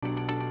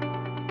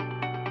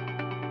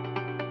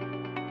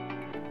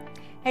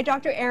Hey,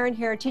 Dr. Erin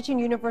here, teaching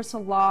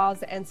universal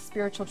laws and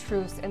spiritual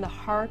truths in the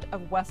heart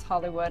of West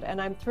Hollywood. And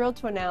I'm thrilled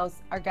to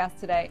announce our guest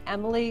today,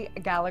 Emily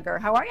Gallagher.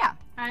 How are you?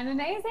 I'm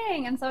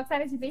amazing. I'm so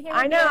excited to be here.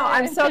 I know.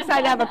 I'm so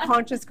excited to have a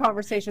conscious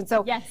conversation.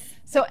 So, yes.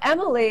 So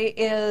Emily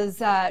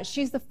is,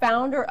 she's the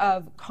founder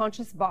of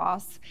Conscious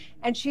Boss,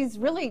 and she's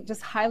really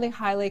just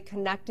highly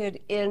connected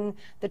in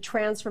the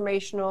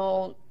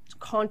transformational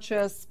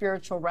conscious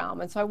spiritual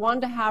realm. And so I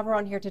wanted to have her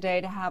on here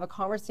today to have a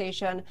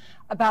conversation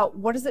about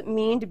what does it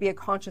mean to be a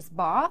conscious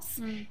boss,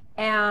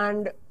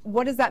 and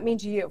what does that mean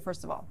to you,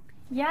 first of all?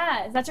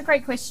 Yeah, that's a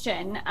great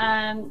question.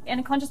 And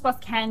a conscious boss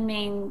can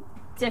mean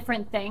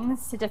different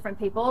things to different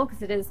people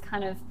because it is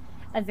kind of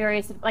a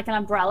very sort of like an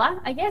umbrella,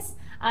 I guess.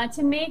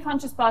 To me,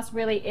 conscious boss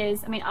really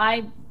is, I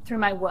mean, through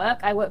my work,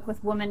 I work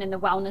with women in the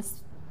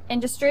wellness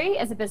industry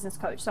as a business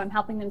coach. So I'm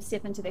helping them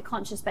step into their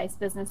conscious-based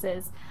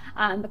businesses,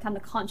 become the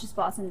conscious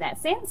boss in that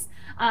sense.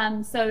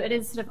 So it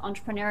is sort of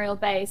entrepreneurial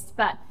based,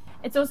 but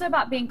it's also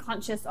about being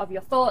conscious of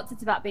your thoughts.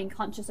 It's about being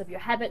conscious of your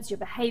habits, your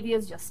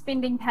behaviors, your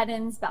spending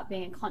patterns, about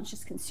being a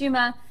conscious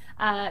consumer,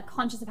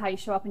 conscious of how you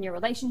show up in your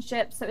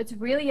relationships. So it's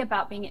really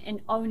about being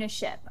in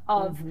ownership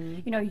of,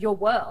 you know, your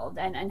world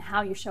and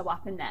how you show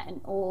up in that in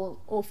all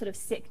sort of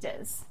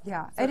sectors.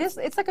 Yeah, so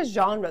it's like a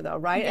genre though,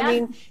 right? Yeah. I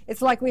mean,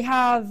 it's like we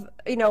have,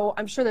 you know,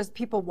 I'm sure there's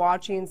people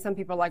watching, some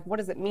people are like, what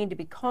does it mean to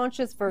be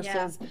conscious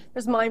versus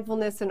there's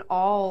mindfulness in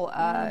all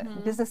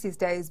business these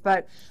days,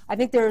 but I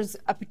think there's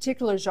a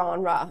particular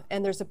genre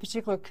and there's a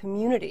particular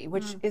community,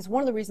 which is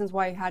one of the reasons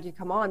why I had you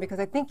come on, because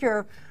I think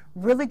you're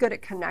really good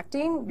at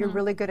connecting, you're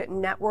really good at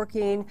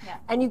networking,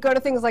 and you go to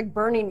things like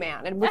Burning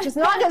Man, and which is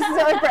not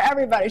necessarily for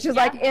everybody. She's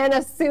like in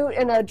a suit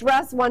and a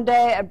dress one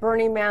day, at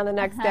Burning Man the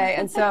next day,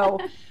 and so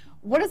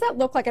what does that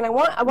look like? And I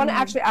want to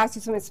actually ask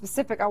you something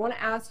specific. I want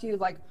to ask you,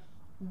 like,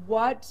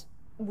 what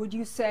would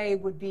you say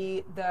would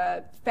be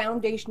the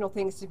foundational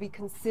things to be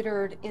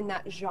considered in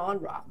that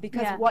genre?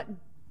 Because what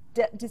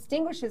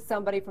distinguishes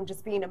somebody from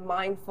just being a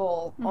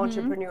mindful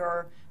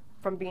entrepreneur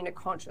from being a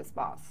conscious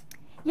boss?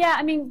 Yeah,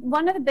 I mean,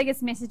 one of the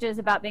biggest messages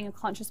about being a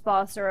conscious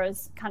boss, or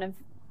as kind of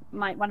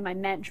one of my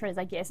mantras,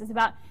 I guess, is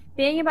about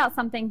being about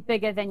something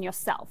bigger than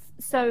yourself.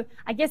 So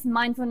I guess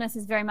mindfulness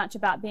is very much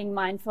about being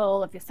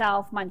mindful of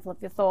yourself, mindful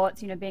of your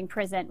thoughts, you know, being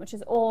present, which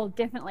is all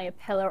definitely a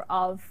pillar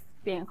of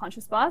being a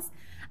conscious boss.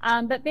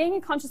 But being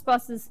a conscious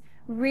boss is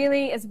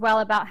really as well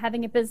about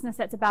having a business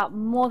that's about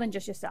more than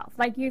just yourself.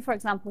 Like you, for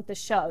example, with the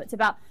show, it's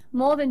about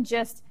more than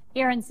just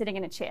Erin sitting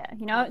in a chair,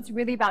 you know, it's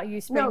really about you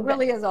spending. No, it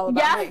really is all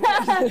about me.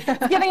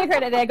 Giving you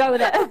credit there, go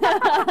with it.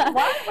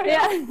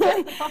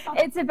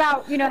 It's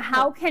about, you know,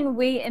 how can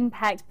we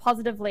impact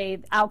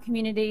positively our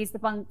communities,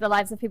 the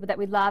lives of people that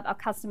we love, our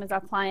customers,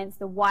 our clients,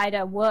 the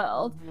wider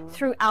world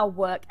through our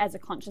work as a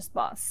conscious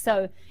boss.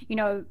 So, you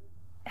know,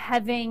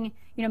 having,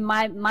 you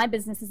know, my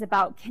business is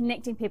about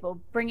connecting people,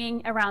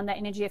 bringing around that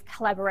energy of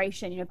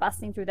collaboration, you know,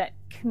 busting through that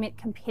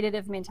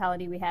competitive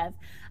mentality we have.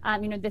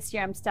 You know, this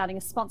year I'm starting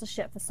a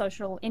sponsorship for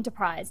social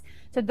enterprise.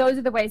 So those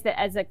are the ways that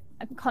as a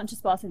conscious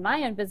boss in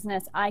my own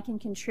business, I can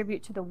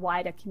contribute to the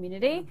wider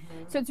community.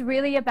 So it's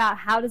really about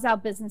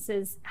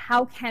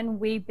how can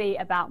we be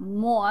about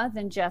more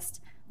than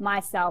just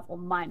myself or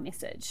my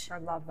message. I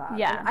love that.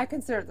 Yeah. And I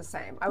consider it the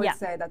same. I would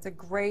say that's a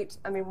great,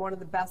 I mean, one of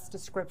the best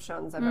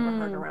descriptions I've ever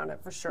heard around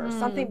it, for sure.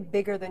 Something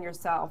bigger than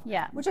yourself,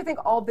 which I think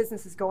all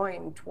business is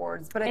going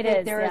towards. But I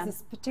think there is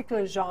this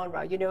particular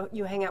genre. You know,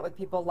 you hang out with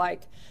people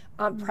like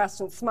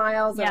Preston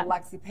Smiles and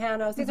Alexi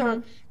Panos. These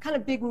are kind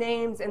of big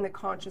names in the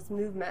conscious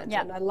movement,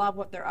 and I love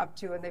what they're up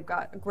to, and they've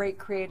got great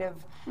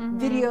creative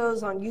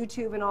videos on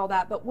YouTube and all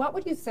that. But what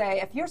would you say,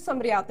 if you're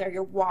somebody out there,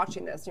 you're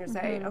watching this, and you're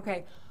saying,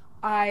 okay,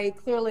 I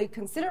clearly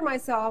consider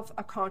myself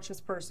a conscious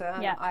person.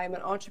 I'm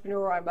an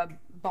entrepreneur, I'm a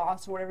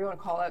boss, or whatever you want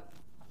to call it.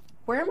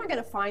 Where am I going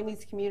to find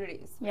these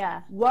communities?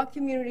 What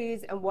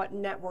communities and what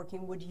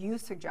networking would you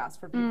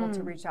suggest for people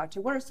to reach out to?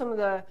 What are some of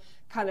the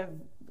kind of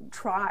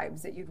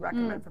tribes that you'd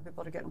recommend for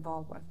people to get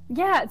involved with?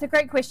 Yeah, it's a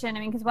great question. I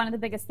mean, because one of the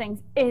biggest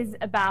things is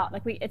about,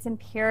 like, it's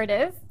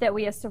imperative that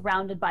we are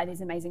surrounded by these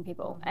amazing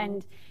people.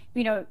 And,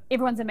 you know,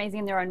 everyone's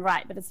amazing in their own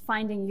right, but it's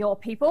finding your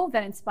people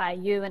that inspire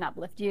you and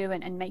uplift you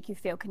and make you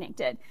feel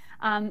connected.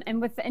 And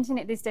with the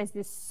internet these days,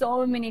 there's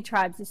so many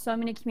tribes, there's so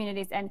many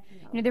communities, and,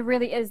 you know, there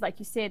really is, like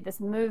you said, this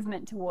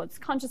movement towards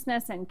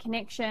consciousness and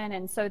connection,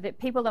 and so that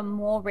people are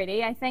more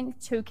ready, I think,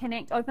 to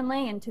connect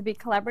openly and to be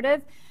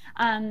collaborative.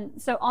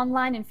 So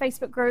online and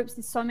Facebook groups,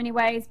 there's so many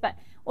ways, but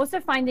also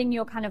finding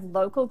your kind of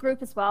local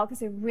group as well, because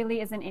there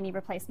really isn't any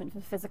replacement for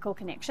physical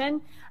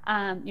connection.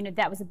 You know,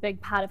 that was a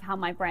big part of how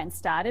my brand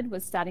started,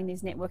 was starting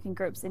these networking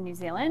groups in New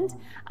Zealand,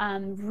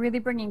 really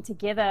bringing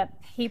together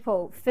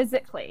people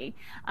physically.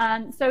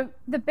 So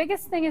the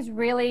biggest thing is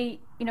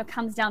really, you know,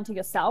 comes down to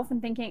yourself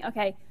and thinking,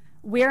 okay,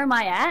 where am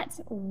I at?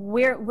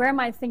 Where am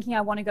I thinking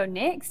I want to go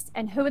next?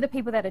 And who are the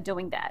people that are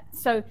doing that?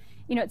 So,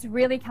 you know, it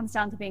really comes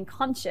down to being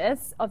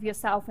conscious of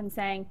yourself and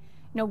saying,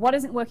 what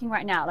isn't working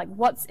right now? Like,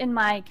 what's in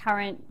my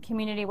current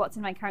community, what's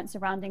in my current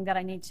surrounding that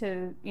I need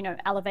to,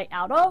 elevate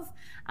out of,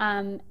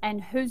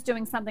 and who's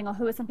doing something, or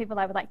who are some people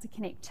I would like to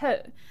connect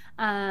to.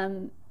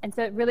 And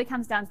so it really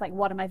comes down to, like,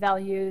 what are my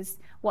values,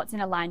 what's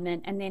in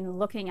alignment, and then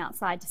looking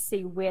outside to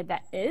see where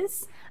that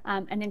is,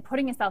 and then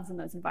putting yourselves in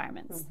those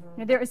environments.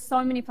 There are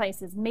so many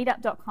places,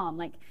 meetup.com,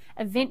 like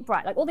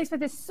Eventbrite, like all these, but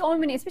there's so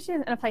many, especially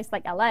in a place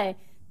like LA,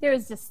 there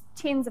is just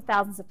tens of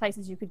thousands of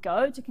places you could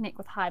go to connect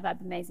with high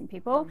vibe, amazing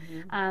people.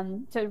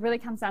 So it really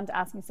comes down to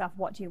asking yourself,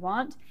 what do you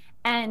want?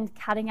 And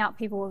cutting out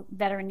people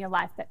that are in your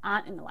life that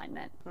aren't in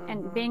alignment,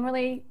 and being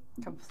really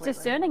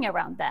discerning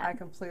around that. I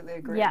completely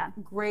agree. Yeah.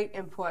 Great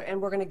input,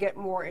 and we're going to get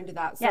more into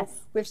that. So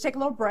Yes. we have to take a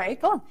little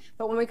break. Cool.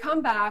 But when we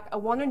come back, I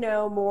want to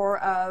know more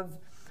of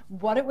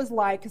what it was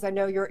like, because I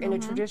know you're in a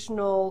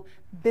traditional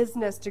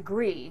business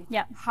degree,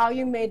 Yeah. how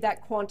you made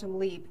that quantum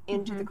leap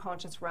into the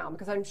conscious realm.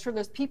 Because I'm sure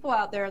there's people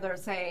out there that are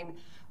saying,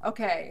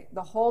 okay,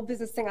 the whole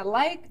business thing I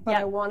like, but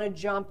Yeah. I want to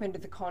jump into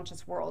the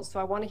conscious world. So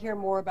I want to hear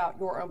more about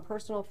your own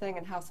personal thing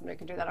and how somebody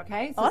can do that,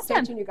 okay? So stay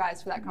Awesome. tuned, you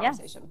guys, for that Yes.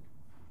 conversation.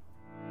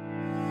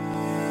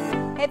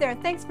 Hey there,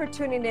 thanks for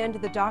tuning in to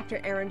the Dr.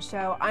 Erin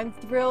Show. I'm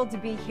thrilled to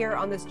be here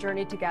on this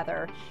journey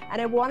together.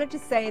 And I wanted to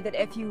say that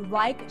if you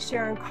like,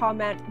 share, and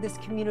comment this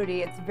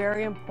community, it's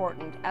very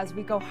important as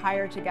we go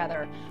higher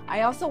together.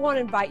 I also want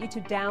to invite you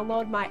to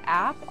download my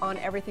app on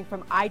everything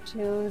from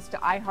iTunes to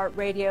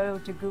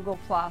iHeartRadio to Google+.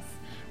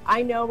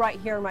 I know right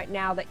here and right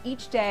now that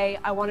each day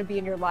I want to be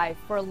in your life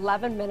for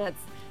 11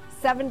 minutes,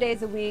 7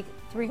 days a week,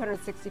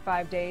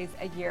 365 days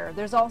a year.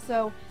 There's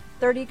also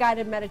 30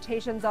 guided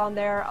meditations on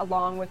there,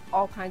 along with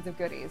all kinds of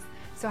goodies.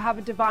 So have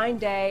a divine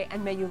day,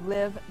 and may you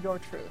live your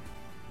truth.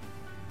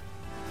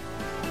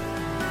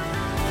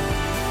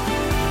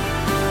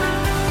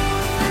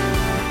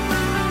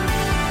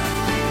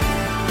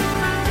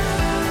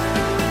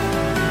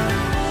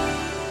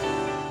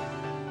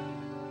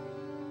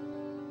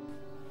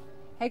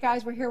 Hey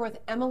guys, we're here with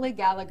Emily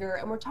Gallagher,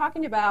 and we're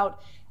talking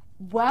about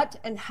what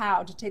and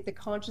how to take the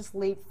conscious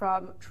leap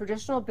from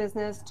traditional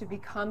business to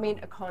becoming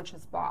a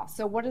conscious boss.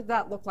 So what did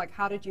that look like?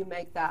 How did you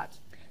make that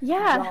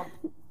jump?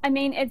 I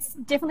mean, it's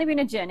definitely been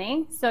a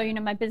journey. So,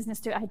 my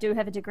business, I do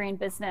have a degree in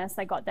business.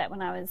 I got that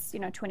when I was,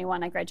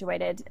 21. I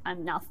graduated.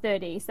 I'm now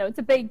 30. So it's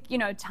a big,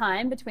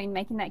 time between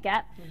making that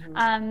gap.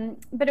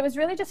 But it was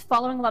really just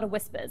following a lot of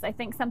whispers. I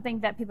think something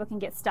that people can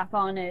get stuck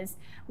on is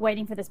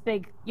waiting for this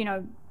big,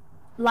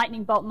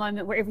 lightning bolt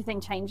moment where everything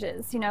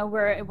changes,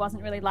 where it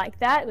wasn't really like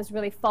that. It was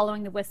really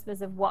following the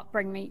whispers of what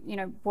brought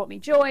me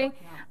joy.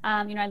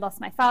 I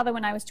lost my father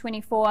when I was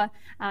 24.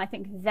 I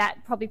think that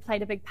probably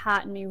played a big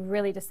part in me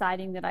really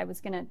deciding that I was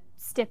going to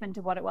step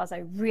into what it was I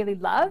really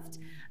loved.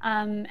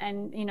 And,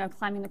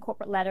 climbing the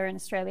corporate ladder in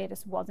Australia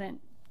just wasn't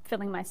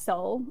filling my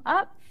soul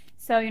up.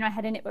 So, I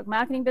had a network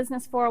marketing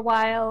business for a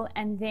while,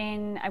 and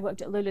then I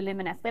worked at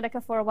Lululemon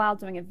Athletica for a while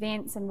doing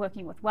events and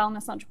working with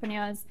wellness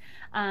entrepreneurs.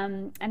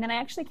 And then I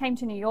actually came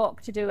to New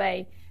York to do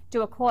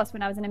a course.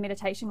 When I was in a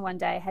meditation one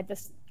day,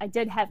 I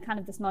did have kind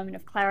of this moment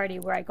of clarity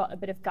where I got a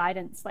bit of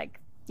guidance, like,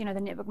 the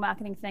network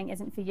marketing thing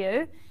isn't for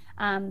you,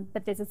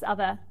 but there's this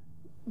other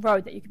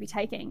road that you could be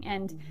taking.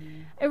 And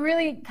it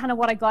really kind of,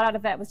 what I got out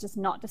of that was just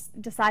not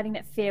deciding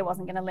that I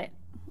wasn't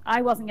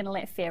going to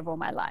let fear rule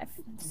my life.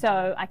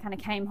 So I kind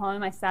of came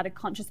home, I started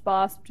Conscious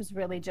Boss, which was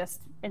really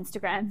just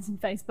Instagrams and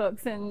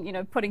Facebooks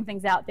and, putting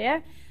things out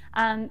there.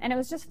 And it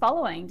was just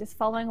following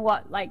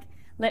what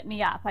lit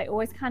me up. I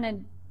always kind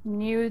of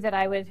knew that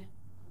I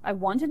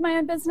wanted my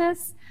own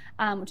business,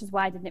 which is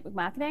why I did network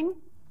marketing.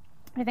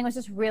 I think it was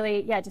just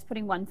really, just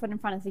putting one foot in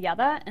front of the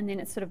other, and then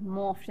it's sort of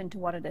morphed into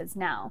what it is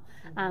now.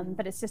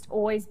 But it's just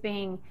always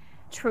being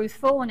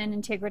truthful and in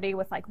integrity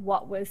with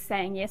what was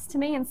saying yes to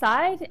me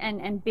inside,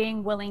 and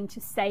being willing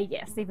to say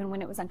yes even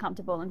when it was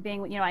uncomfortable, and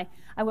being,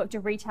 I worked a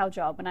retail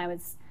job when I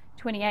was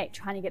 28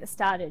 trying to get it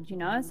started,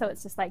 so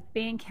it's just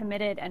being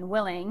committed and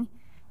willing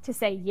to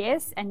say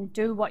yes and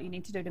do what you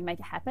need to do to make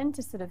it happen,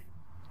 to sort of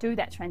do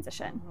that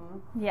transition.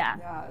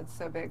 Yeah, it's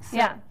so big.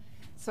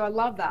 So I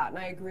love that, and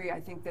I agree. I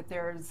think that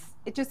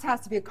it just has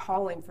to be a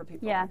calling for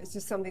people. Yeah. It's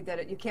just something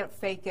that you can't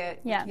fake it,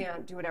 Yeah. you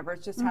can't do whatever.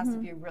 It just has to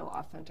be a real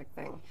authentic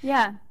thing.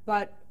 Yeah.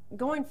 But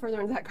going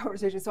further into that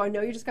conversation, so I know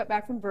you just got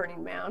back from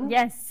Burning Man.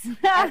 Yes.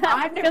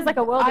 Feels like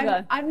a world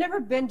ago. I've never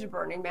been to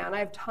Burning Man. I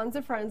have tons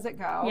of friends that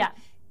go. Yeah.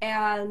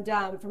 And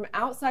from an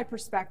outside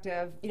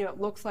perspective,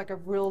 it looks like a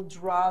real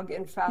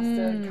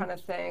drug-infested kind of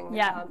thing.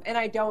 Yeah. And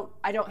I don't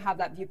have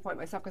that viewpoint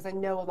myself, because I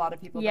know a lot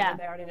of people that are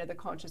there, and I know the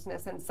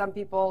consciousness. And some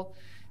people,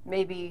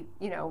 maybe,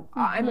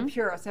 I'm a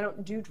purist. I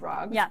don't do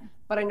drugs. Yeah.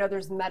 But I know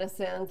there's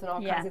medicines and all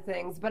kinds of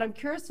things. But I'm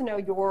curious to know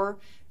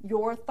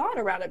your thought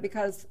around it,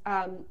 because,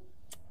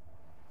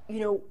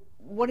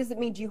 what does it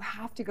mean? Do you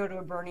have to go to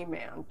a Burning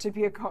Man to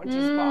be a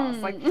conscious boss?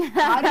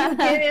 How do you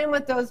get in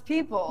with those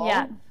people?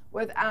 Yeah.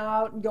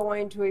 without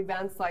going to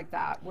events like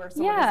that where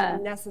someone Yeah.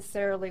 doesn't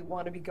necessarily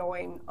want to be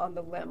going on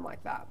the limb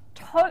like that?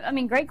 I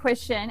mean, great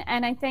question.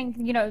 And I think,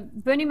 you know,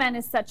 Burning Man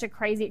is such a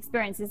crazy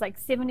experience. There's like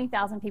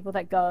 70,000 people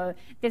that go.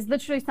 There's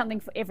literally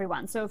something for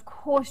everyone. So, of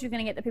course, you're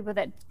going to get the people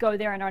that go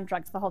there and are on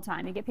drugs the whole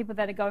time. You get people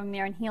that are going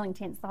there in healing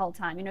tents the whole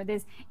time. You know,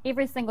 there's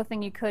every single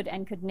thing you could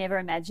and could never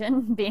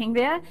imagine being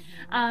there.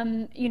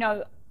 You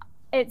know,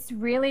 it's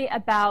really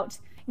about,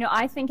 you know,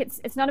 I think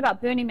it's not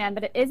about Burning Man,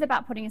 but it is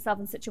about putting yourself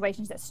in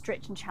situations that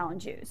stretch and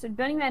challenge you. So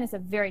Burning Man is a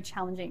very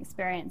challenging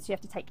experience. You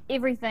have to take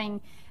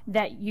everything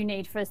that you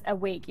need for a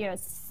week. You know,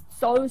 it's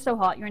so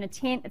hot. You're in a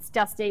tent. It's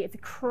dusty. It's a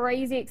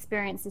crazy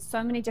experience. There's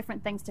so many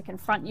different things to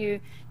confront you,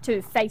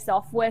 to face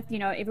off with. You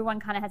know, everyone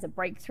kind of has a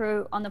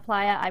breakthrough on the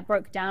playa. I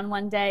broke down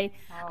one day.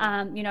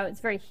 You know, it's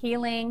very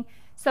healing.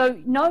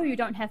 So no, you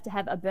don't have to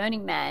have a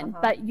Burning Man,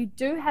 but you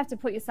do have to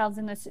put yourselves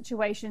in those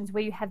situations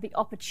where you have the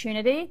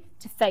opportunity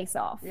to face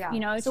off. Yeah. You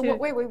know. So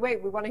wait. We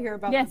want to hear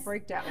about the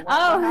breakdown. What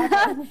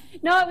Oh,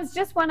 no, it was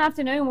just one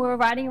afternoon. We were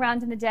riding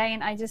around in the day,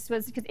 and I just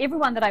was, because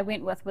everyone that I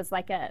went with was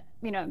like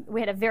you know,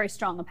 we had a very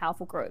strong and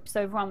powerful group.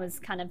 So everyone was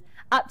kind of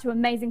up to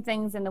amazing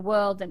things in the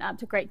world and up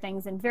to great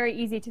things, and very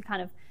easy to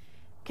kind of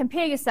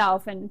compare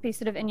yourself and be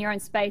sort of in your own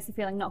space and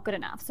feeling not good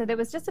enough. So there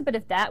was just a bit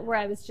of that where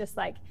I was just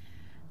like,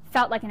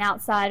 felt like an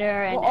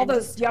outsider. And, all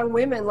those young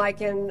women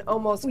like in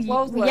almost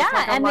closeless. Yeah,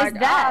 like, and I'm there's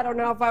like, that. I don't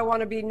know if I want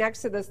to be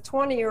next to this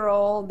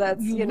 20-year-old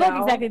that's, you look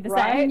know, exactly the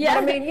right? same.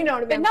 Yeah. But, I mean, you know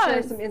what I mean? But I'm no,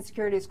 sure some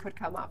insecurities could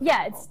come up.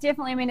 Yeah, it's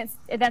definitely, I mean,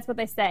 that's what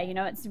they say, you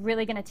know, it's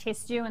really going to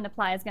test you, and the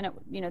playa is going to,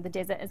 you know, the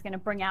desert is going to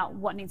bring out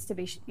what needs to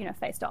be, you know,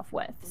 faced off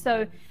with.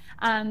 So,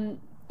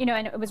 you know,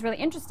 and it was really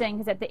interesting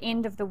because at the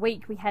end of the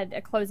week, we had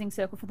a closing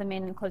circle for the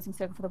men and a closing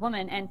circle for the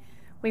women. And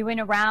we went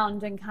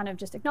around and kind of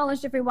just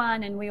acknowledged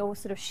everyone, and we all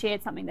sort of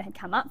shared something that had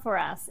come up for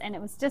us. And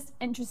it was just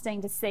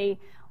interesting to see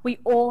we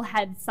all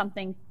had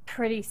something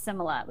pretty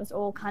similar. It was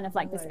all kind of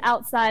like this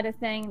outsider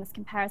thing, this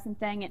comparison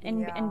thing,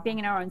 and being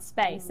in our own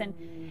space. And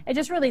it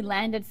just really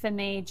landed for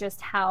me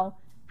just how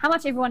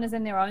much everyone is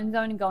in their own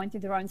zone and going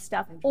through their own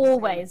stuff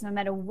always, no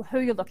matter who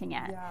you're looking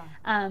at.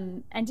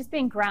 And just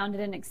being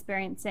grounded and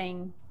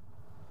experiencing,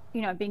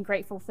 you know, being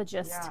grateful for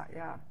just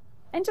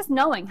and just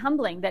knowing,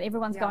 humbling that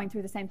everyone's going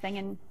through the same thing.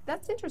 And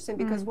that's interesting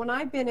because when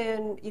I've been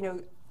in, you know,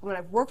 when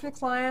I've worked with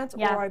clients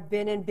or I've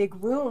been in big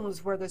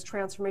rooms where there's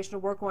transformational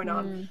work going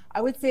on,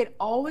 I would say it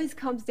always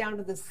comes down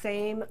to the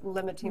same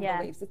limiting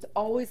beliefs. It's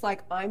always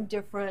like, I'm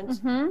different,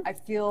 I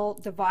feel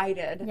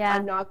divided,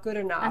 I'm not good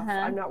enough,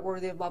 I'm not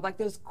worthy of love. Like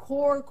those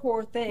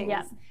core things.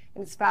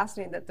 And it's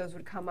fascinating that those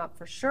would come up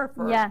for sure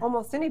for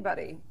almost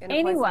anybody in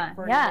a place like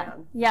Burning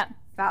Man.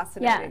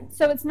 Fascinating.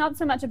 So it's not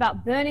so much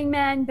about Burning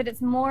Man, but it's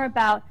more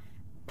about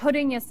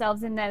putting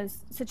yourselves in those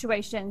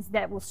situations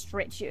that will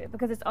stretch you,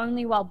 because it's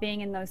only while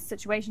being in those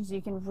situations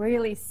you can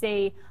really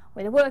see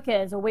where the work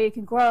is or where you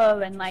can grow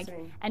and like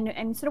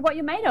and sort of what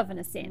you're made of in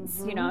a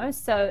sense, you know.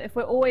 So if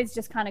we're always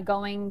just kind of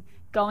going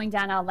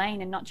down our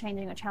lane and not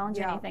changing or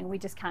challenging anything, we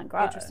just can't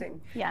grow.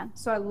 Interesting.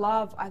 So I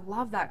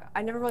love that.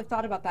 I never really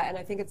thought about that, and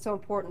I think it's so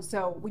important.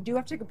 So we do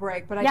have to take a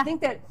break, but I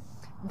think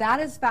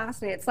that is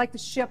fascinating. It's like the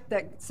ship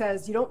that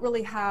says you don't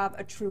really have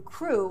a true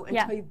crew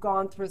until you've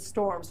gone through a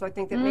storm. So I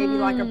think that maybe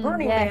like a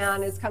Burning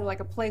Man is kind of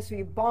like a place where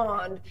you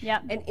bond,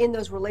 and in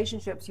those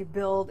relationships you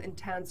build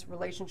intense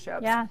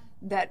relationships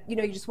that, you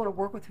know, you just want to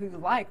work with who you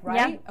like,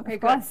 right? Okay,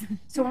 good.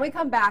 So when we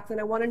come back, then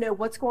I want to know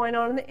what's going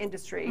on in the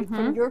industry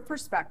from your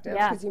perspective,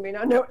 because you may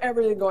not know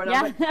everything going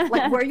on, but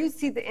like where you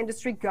see the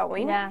industry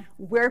going,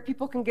 where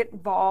people can get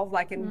involved,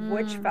 like in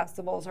which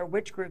festivals or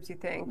which groups you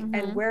think,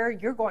 and where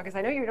you're going, because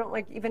I know you don't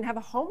like even have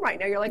a home right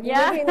now. You're like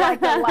living like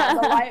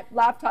the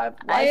laptop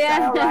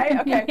lifestyle, right?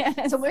 Okay.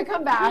 So when we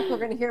come back, we're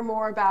going to hear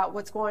more about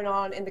what's going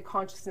on in the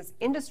consciousness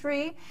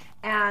industry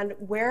and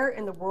where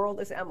in the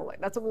world is Emily.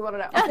 That's what we want to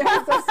know. Okay,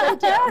 so stay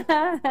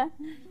tuned.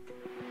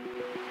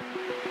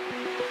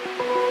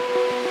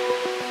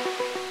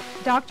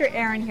 Dr.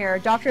 Erin here,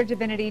 Doctor of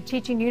Divinity,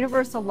 teaching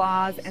universal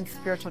laws and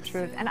spiritual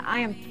truth, and I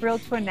am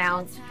thrilled to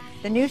announce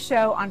the new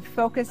show on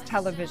Focus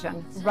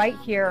Television right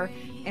here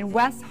in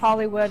West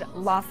Hollywood,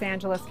 Los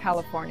Angeles,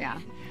 California.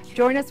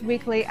 Join us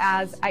weekly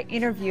as I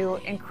interview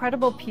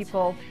incredible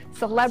people,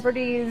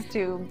 celebrities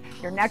to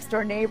your next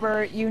door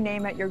neighbor, you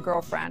name it, your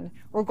girlfriend.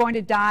 We're going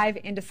to dive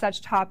into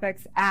such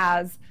topics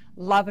as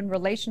love and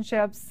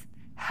relationships,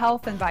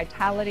 health and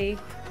vitality,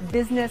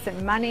 business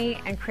and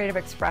money, and creative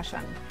expression.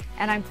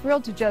 And I'm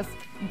thrilled to just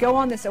go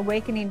on this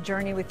awakening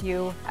journey with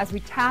you as we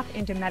tap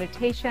into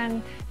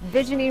meditation,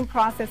 visioning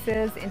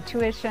processes,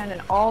 intuition,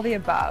 and all the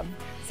above.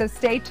 So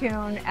stay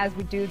tuned as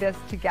we do this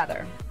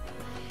together.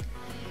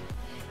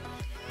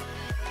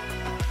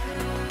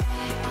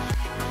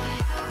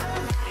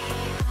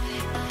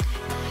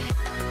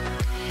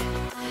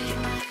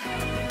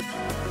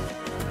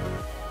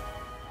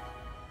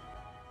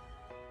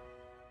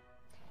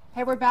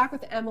 Hey, we're back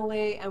with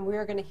Emily, and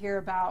we're going to hear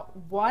about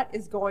what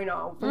is going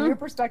on. From your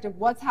perspective,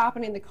 what's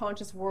happening in the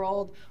conscious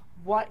world?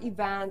 what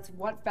events,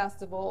 what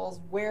festivals,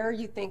 where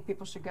you think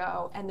people should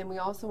go. And then we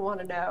also want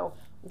to know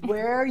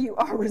where you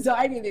are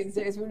residing these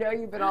days. We know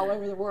you've been all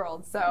over the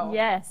world. So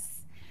yes.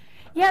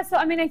 Yeah, so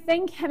I mean,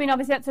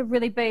 obviously that's a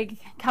really big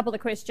couple of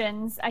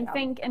questions. I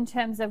think in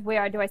terms of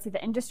where do I see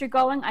the industry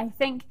going, I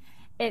think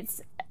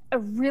it's a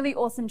really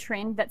awesome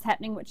trend that's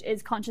happening, which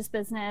is conscious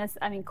business.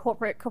 I mean,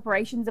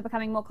 corporations are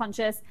becoming more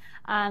conscious.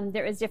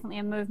 There is definitely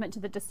a movement to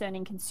the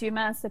discerning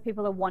consumer. So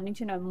people are wanting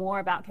to know more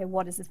about, okay,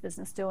 what is this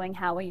business doing?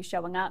 How are you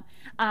showing up?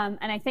 And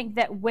I think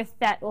that with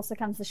that also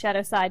comes the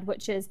shadow side,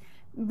 which is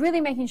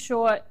really making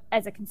sure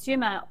as a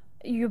consumer,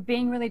 you're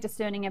being really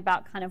discerning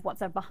about kind of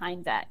what's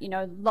behind that. You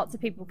know, lots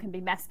of people can be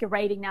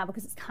masquerading now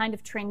because it's kind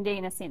of trendy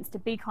in a sense to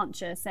be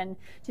conscious and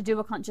to do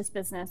a conscious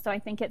business. So I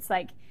think it's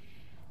like,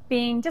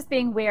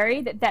 being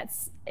wary that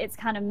it's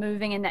kind of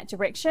moving in that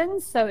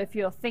direction. So if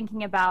you're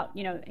thinking about,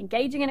 you know,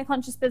 engaging in a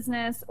conscious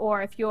business,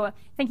 or if you're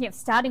thinking of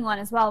starting one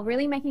as well,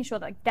 really making sure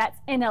that that's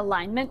in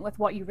alignment with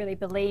what you really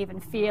believe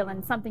and feel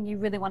and something you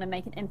really want to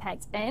make an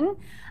impact in.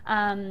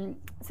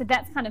 So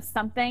that's kind of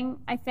something,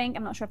 I think.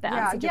 I'm not sure if that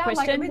answered your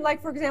question.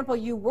 Like for example,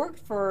 you worked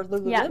for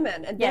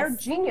Lululemon, and they're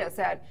genius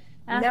at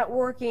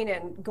networking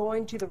and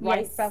going to the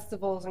right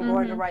festivals and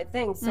going to the right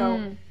things.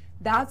 So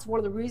that's one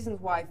of the reasons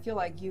why I feel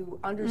like you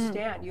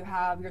understand, you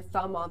have your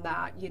thumb on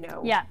that, you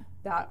know,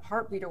 that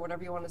heartbeat or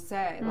whatever you want to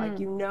say. Like,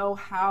 you know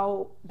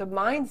how the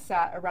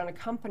mindset around a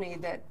company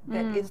that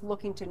is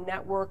looking to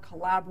network,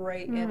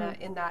 collaborate in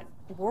that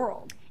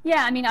world.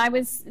 Yeah, I mean, I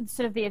was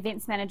sort of the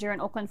events manager in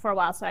Auckland for a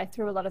while, so I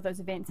threw a lot of those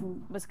events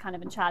and was kind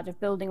of in charge of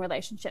building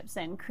relationships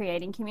and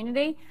creating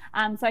community.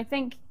 So I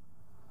think,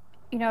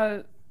 you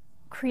know,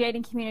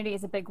 creating community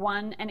is a big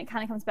one, and it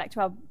kind of comes back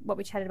to what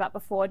we chatted about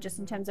before, just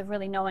in terms of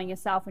really knowing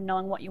yourself and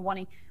knowing what you're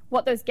wanting,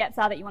 what those gaps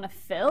are that you want to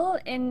fill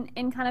in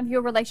kind of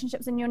your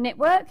relationships and your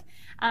network.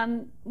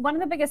 One of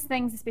the biggest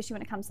things, especially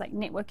when it comes to like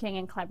networking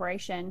and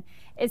collaboration,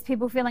 is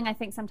people feeling, I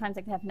think, sometimes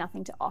like they have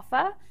nothing to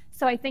offer.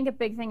 So I think a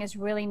big thing is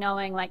really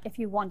knowing, like, if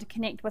you want to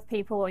connect with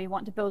people or you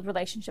want to build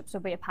relationships or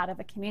be a part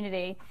of a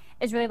community,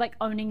 is really like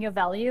owning your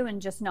value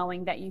and just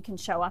knowing that you can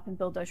show up and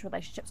build those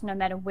relationships no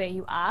matter where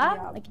you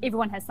are. Like,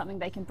 everyone has something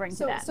they can bring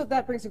to that. So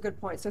that brings a good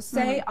point. So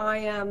say I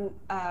am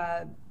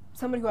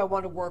somebody who I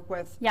want to work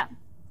with.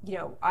 You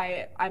know,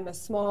 I'm a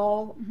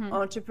small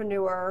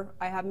entrepreneur.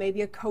 I have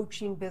maybe a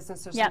coaching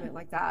business or something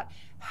like that.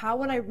 How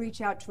would I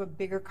reach out to a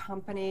bigger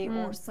company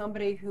or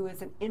somebody who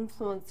is an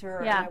influencer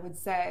and I would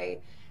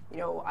say, you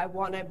know, I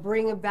want to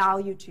bring a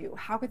value to you?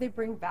 How could they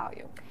bring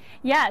value?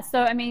 Yeah,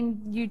 so I mean,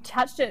 you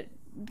touched it,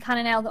 kind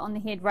of nailed it on the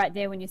head right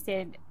there when you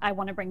said, I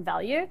want to bring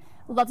value.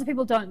 Lots of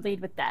people don't lead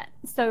with that.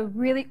 So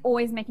really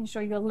always making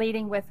sure you're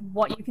leading with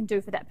what you can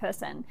do for that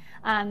person.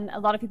 A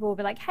lot of people will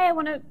be like, hey, I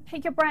want to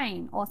pick your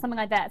brain or something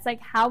like that. It's like,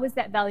 how is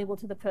that valuable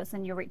to the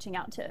person you're reaching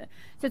out to?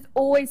 So it's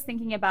always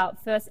thinking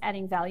about first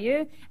adding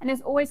value, and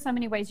there's always so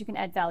many ways you can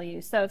add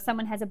value. So if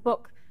someone has a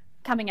book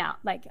coming out,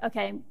 like,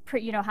 okay,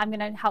 you know, I'm going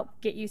to help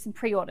get you some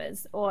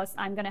pre-orders, or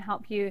I'm going to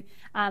help you,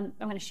 I'm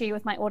going to share you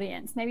with my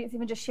audience. Maybe it's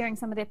even just sharing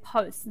some of their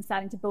posts and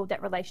starting to build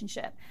that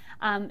relationship.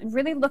 And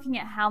really looking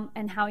at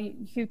how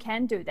you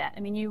can do that. I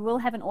mean, you will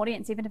have an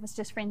audience, even if it's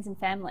just friends and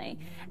family.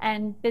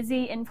 And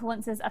busy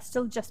influencers are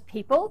still just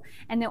people,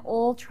 and they're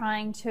all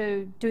trying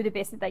to do the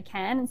best that they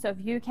can. And so if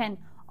you can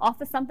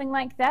offer something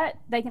like that,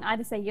 they can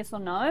either say yes or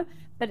no,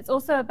 but it's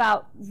also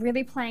about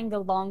really playing the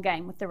long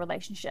game with the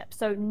relationship.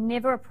 So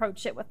never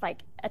approach it with like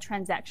a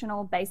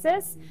transactional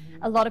basis.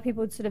 A lot of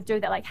people would sort of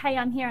do that, like, hey,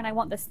 I'm here and I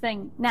want this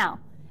thing now,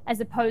 as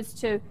opposed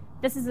to,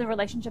 this is a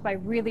relationship I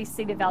really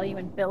see the value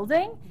in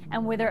building,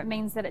 and whether it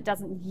means that it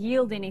doesn't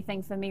yield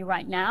anything for me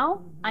right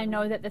now, I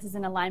know that this is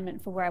in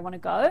alignment for where I want to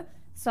go.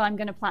 So I'm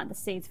going to plant the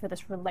seeds for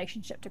this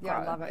relationship to grow. Yeah,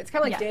 I love it. It's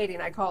kind of like dating.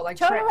 I call it like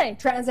totally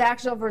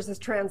transactional versus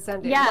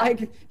transcending.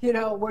 Like, you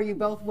know, where you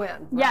both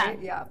win. Right?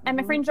 And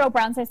my friend Joel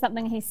Brown says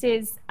something. He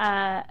says,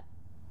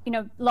 you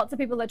know, lots of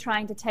people are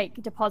trying to take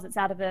deposits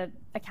out of an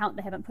account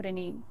they haven't put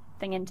anything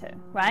into,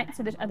 right?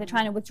 So they're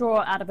trying to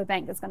withdraw out of a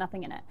bank that's got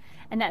nothing in it.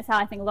 And that's how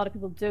I think a lot of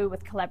people do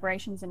with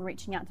collaborations and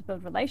reaching out to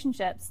build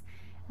relationships.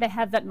 They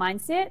have that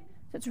mindset.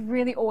 So it's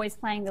really always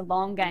playing the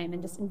long game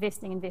and just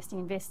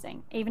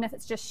investing. Even if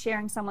it's just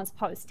sharing someone's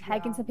post,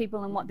 tagging some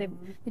people in what they're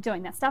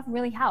doing. That stuff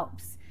really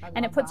helps.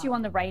 And it puts you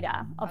on the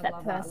radar of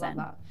that person.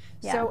 I love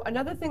that. So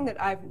another thing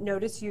that I've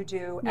noticed you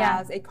do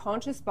as a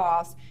conscious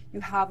boss, you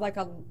have like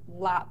a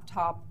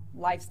laptop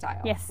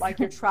lifestyle. Like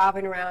you're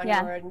traveling around,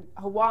 you're in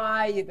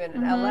Hawaii, you've been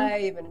in LA,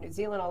 you've been in New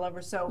Zealand, all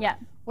over. So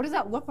what does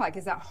that look like?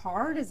 Is that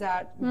hard? Is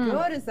that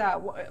good? Is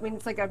that, I mean,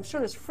 it's like, I'm sure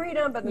there's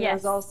freedom, but then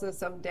there's also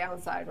some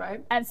downside,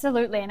 right?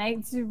 Absolutely. And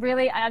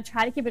I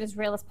try to keep it as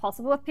real as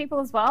possible with people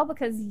as well,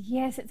 because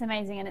yes, it's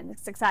amazing and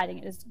it's exciting.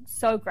 It is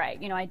so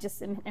great. You know, I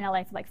just am in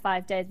LA for like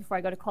 5 days before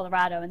I go to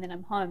Colorado, and then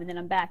I'm home, and then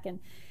I'm back.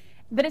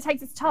 But it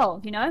takes its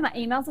toll, you know, my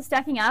emails are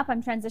stacking up.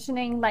 I'm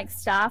transitioning like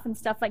staff and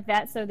stuff like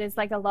that. So there's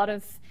like a lot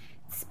of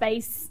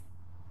space.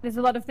 There's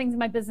a lot of things in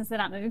my business that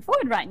aren't moving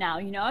forward right now,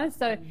 you know?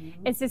 So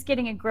it's just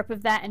getting a grip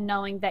of that and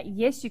knowing that,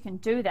 yes, you can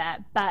do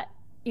that, but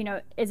you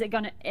know, is it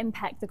going to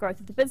impact the growth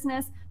of the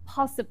business?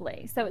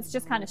 Possibly. So it's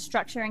just kind of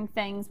structuring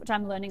things, which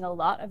I'm learning a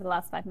lot over the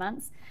last 5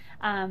 months.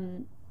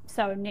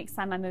 So next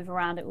time I move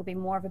around, it will be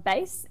more of a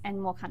base and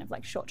more kind of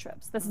like short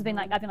trips. This has been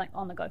like, I've been like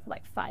on the go for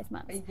like 5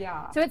 months.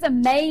 Yeah. So it's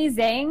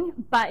amazing,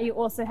 but you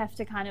also have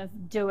to kind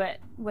of do it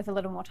with a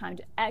little more time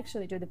to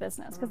actually do the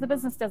business, because the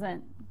business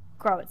doesn't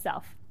grow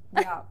itself.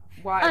 Yeah.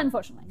 Why?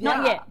 Unfortunately.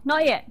 Yeah.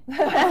 Not yet.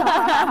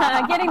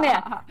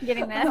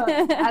 Getting there.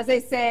 As they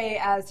say,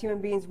 as human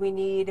beings, we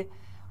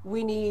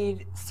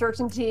need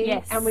certainty,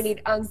 Yes. and we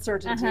need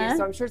uncertainty.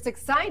 So I'm sure it's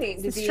exciting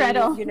to a be,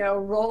 straddle. you know,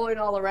 rolling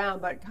all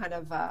around, but kind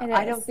of,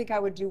 I don't is. think I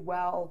would do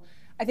well.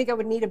 I think I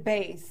would need a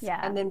base Yeah.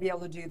 and then be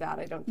able to do that.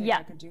 I don't think Yeah.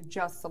 I could do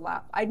just the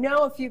lap. I know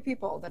a few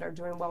people that are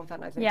doing well with that,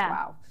 and I think,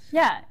 wow.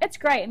 Yeah, it's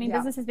great. I mean, Yeah.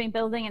 business has been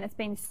building, and it's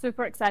been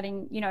super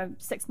exciting, you know,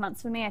 6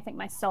 months for me. I think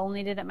my soul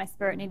needed it, my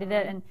spirit needed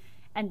it,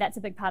 and that's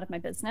a big part of my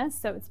business.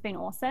 So it's been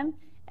awesome.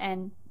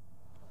 And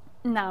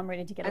now I'm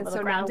ready to get a And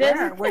little so now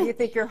grounded. where do you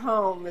think your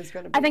home is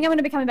going to be? I think I'm going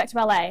to be coming back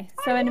to LA.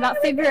 So in about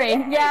February.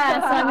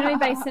 Yeah, so I'm going to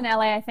be based in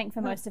LA, I think,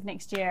 for most of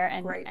next year.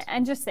 And Great.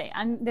 and just see.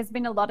 There's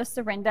been a lot of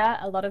surrender,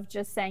 a lot of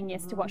just saying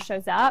yes to what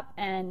shows up.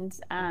 And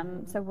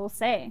so we'll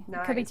see.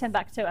 It could be Nice.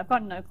 Timbuktu. I've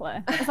got no clue.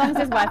 As long as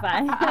there's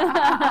Wi-Fi.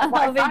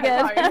 I'll be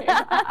Wi-Fi, good.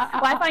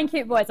 Wi-Fi and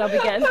cute boys, I'll be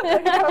good.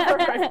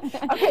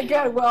 Okay,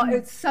 good. Well,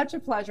 it's such a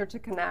pleasure to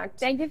connect.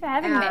 Thank you for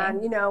having And,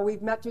 me. you know,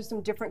 we've met through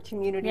some different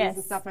communities and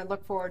Yes. stuff, and I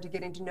look forward to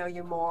getting to know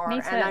you more. Me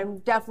too. And I'm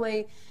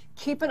definitely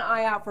keep an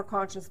eye out for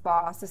Conscious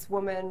Boss. This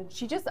woman,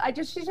 she just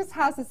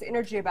has this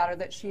energy about her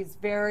that she's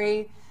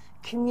very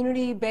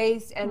community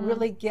based and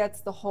really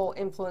gets the whole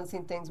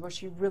influencing things, where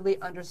she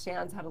really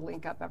understands how to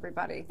link up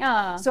everybody.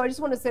 Ah. So I just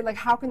want to say, like,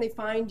 how can they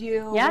find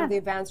you? Yeah. What are the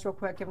events real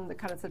quick? Give them the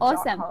kind of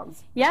Awesome.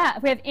 .coms. Yeah,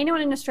 if we have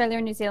anyone in Australia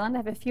and New Zealand, I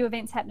have a few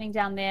events happening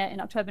down there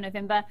in October,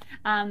 November.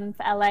 For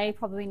LA,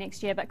 probably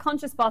next year. But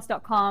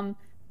consciousboss.com,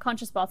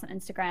 Conscious Boss on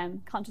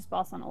Instagram, Conscious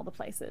Boss on all the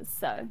places.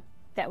 So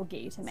that will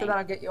get you to me. So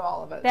that'll get you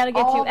all of it. That'll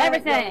get All you of it,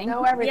 everything.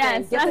 Know everything.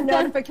 Yes. Get the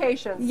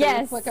notifications. So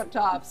Yes. you click up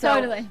top. So,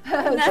 Totally.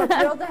 so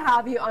thrilled to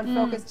have you on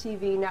Focus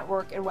TV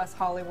Network in West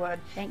Hollywood.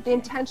 Thank the you.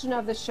 intention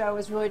of the show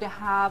is really to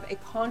have a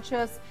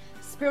conscious,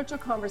 spiritual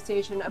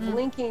conversation of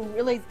linking,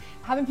 really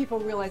having people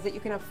realize that you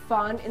can have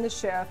fun in the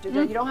shift.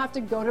 You don't have to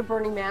go to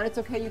Burning Man. It's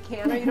okay, you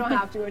can, or you don't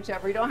have to,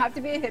 whichever. You don't have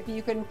to be a hippie.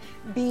 You can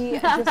be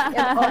just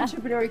an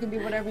entrepreneur. You can be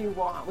whatever you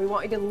want. We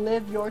want you to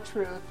live your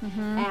truth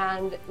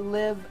and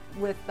live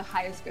with the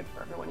highest good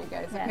for everyone, you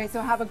guys. Yes. Okay,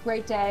 so have a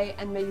great day,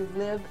 and may you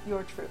live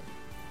your truth.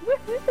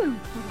 Woohoo!